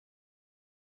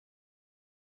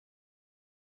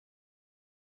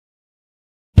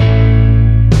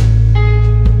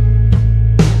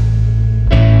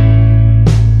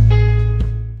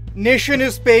Nation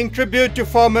is paying tribute to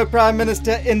former Prime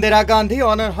Minister Indira Gandhi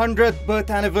on her 100th birth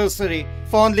anniversary.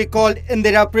 Fondly called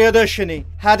Indira Priyadarshini,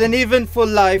 had an eventful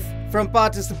life from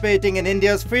participating in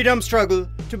India's freedom struggle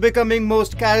to becoming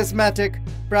most charismatic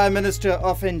Prime Minister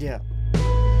of India.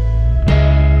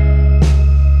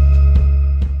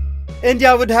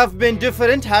 India would have been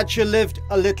different had she lived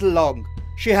a little long.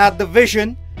 She had the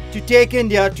vision to take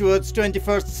India towards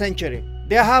 21st century.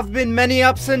 There have been many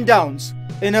ups and downs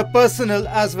in her personal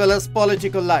as well as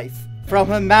political life, from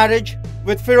her marriage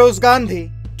with Feroz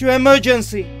Gandhi to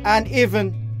emergency and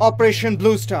even Operation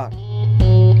Blue Star.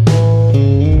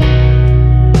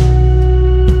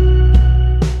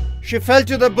 She fell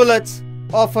to the bullets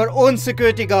of her own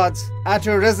security guards at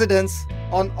her residence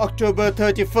on October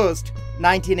 31st,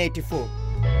 1984.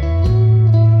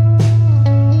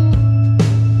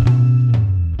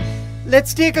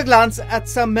 Let's take a glance at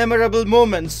some memorable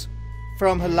moments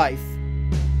from her life.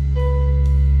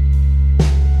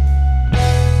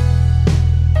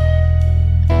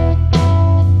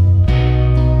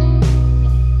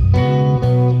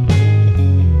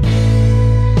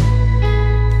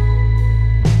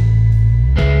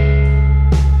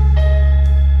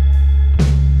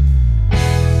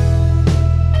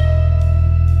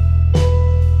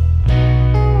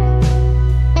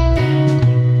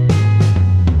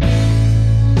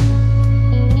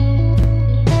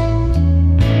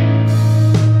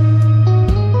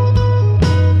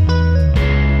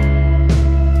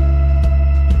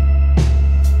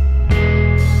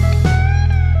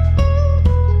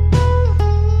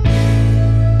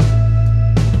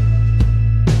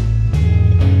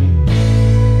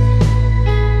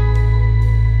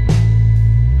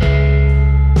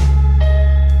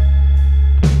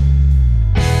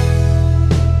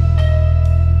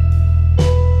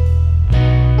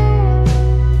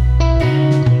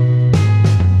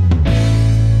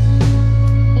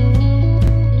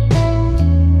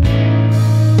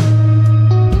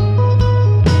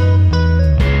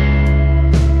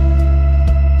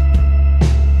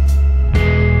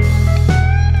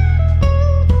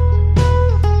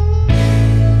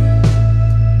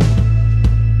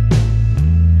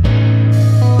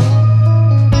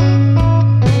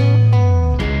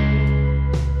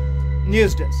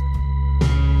 NYOOOZ Desk.